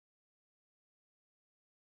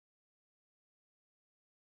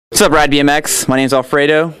What's up, RideBMX? My name's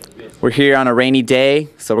Alfredo. We're here on a rainy day,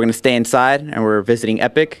 so we're going to stay inside, and we're visiting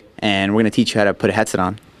Epic, and we're going to teach you how to put a headset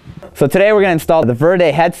on. So today we're going to install the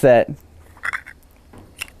Verde headset,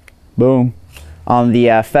 boom, on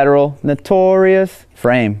the Federal Notorious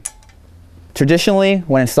frame. Traditionally,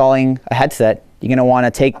 when installing a headset, you're going to want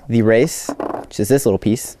to take the race, which is this little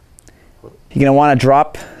piece. You're going to want to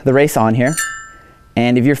drop the race on here,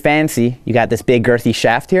 and if you're fancy, you got this big girthy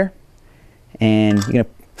shaft here, and you're going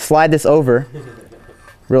to slide this over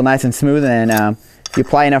real nice and smooth, and if you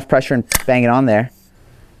apply enough pressure and bang it on there,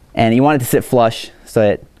 and you want it to sit flush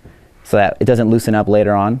so that it doesn't loosen up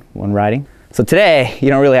later on when riding. So today you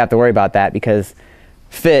don't really have to worry about that because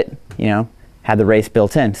Fit, had the race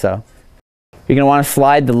built in. So you're going to want to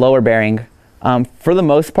slide the lower bearing. For the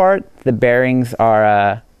most part, the bearings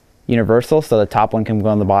are universal, so the top one can go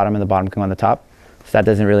on the bottom and the bottom can go on the top, so that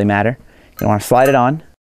doesn't really matter. You're going to want to slide it on,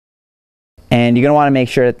 and you're going to want to make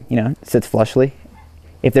sure it it sits flushly.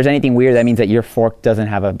 If there's anything weird, that means that your fork doesn't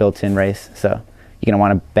have a built-in race, so you're going to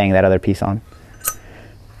want to bang that other piece on.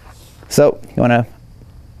 So you want to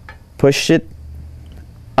push it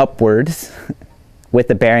upwards with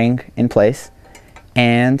the bearing in place,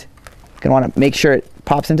 and you're going to want to make sure it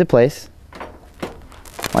pops into place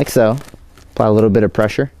like so. Apply a little bit of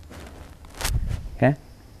pressure. Okay,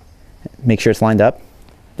 make sure it's lined up.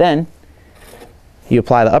 Then you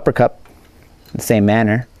apply the upper cup in the same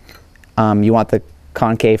manner. You want the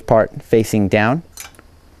concave part facing down,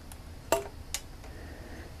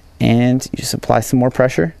 and you just apply some more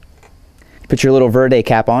pressure. Put your little Verde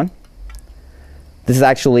cap on. This is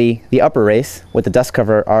actually the upper race with the dust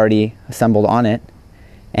cover already assembled on it,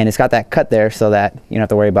 and it's got that cut there so that you don't have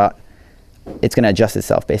to worry about it's going to adjust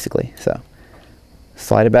itself basically. So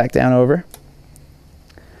slide it back down over.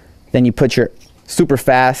 Then you put your super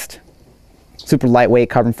fast, super lightweight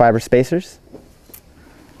carbon fiber spacers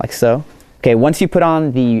like so. Okay, once you put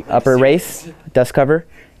on the upper race dust cover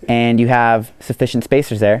and you have sufficient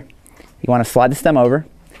spacers there, you want to slide the stem over.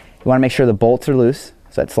 You want to make sure the bolts are loose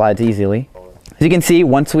so it slides easily. As you can see,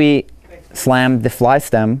 once we slam the fly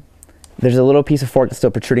stem, there's a little piece of fork that's still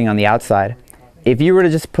protruding on the outside. If you were to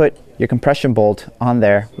just put your compression bolt on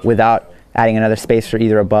there without adding another spacer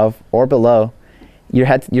either above or below, your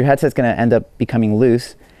headset's going to end up becoming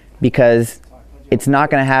loose because it's not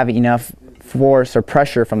going to have enough force or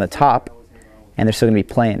pressure from the top, and they're still going to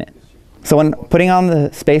be playing it. So when putting on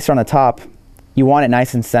the spacer on the top, you want it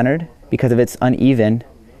nice and centered, because if it's uneven,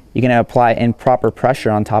 you're going to apply improper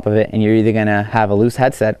pressure on top of it, and you're either going to have a loose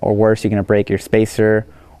headset, or worse, you're going to break your spacer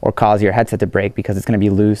or cause your headset to break because it's going to be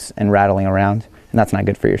loose and rattling around, and that's not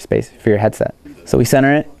good for your headset. So we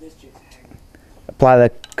center it, apply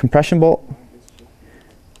the compression bolt.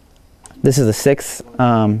 This is a 6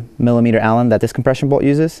 millimeter Allen that this compression bolt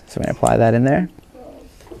uses, so we're going to apply that in there.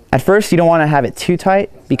 At first, you don't want to have it too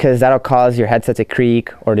tight because that'll cause your headset to creak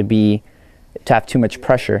or to have too much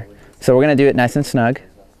pressure. So we're going to do it nice and snug.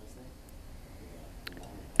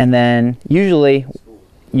 And then usually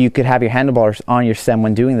you could have your handlebars on your stem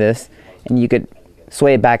when doing this, and you could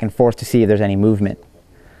sway it back and forth to see if there's any movement.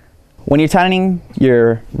 When you're tightening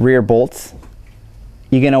your rear bolts,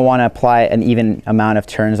 you're going to want to apply an even amount of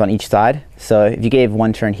turns on each side. So if you gave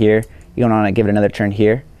one turn here, you're going to want to give it another turn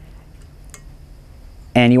here.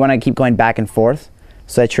 And you want to keep going back and forth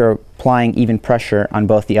so that you're applying even pressure on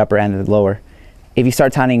both the upper and the lower. If you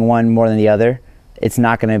start tightening one more than the other, it's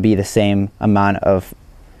not going to be the same amount of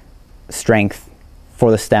strength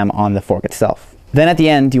for the stem on the fork itself. Then at the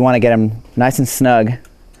end, you want to get them nice and snug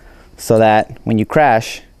so that when you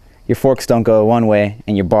crash, your forks don't go one way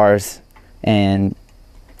and your bars and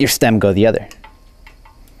your stem go the other.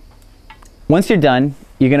 Once you're done,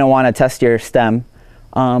 you're going to want to test your stem.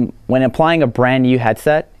 When applying a brand new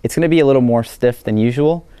headset, it's going to be a little more stiff than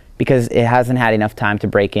usual because it hasn't had enough time to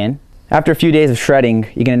break in. After a few days of shredding,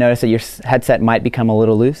 you're going to notice that your headset might become a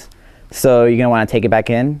little loose. So you're going to want to take it back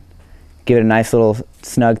in, give it a nice little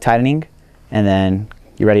snug tightening, and then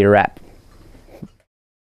you're ready to wrap.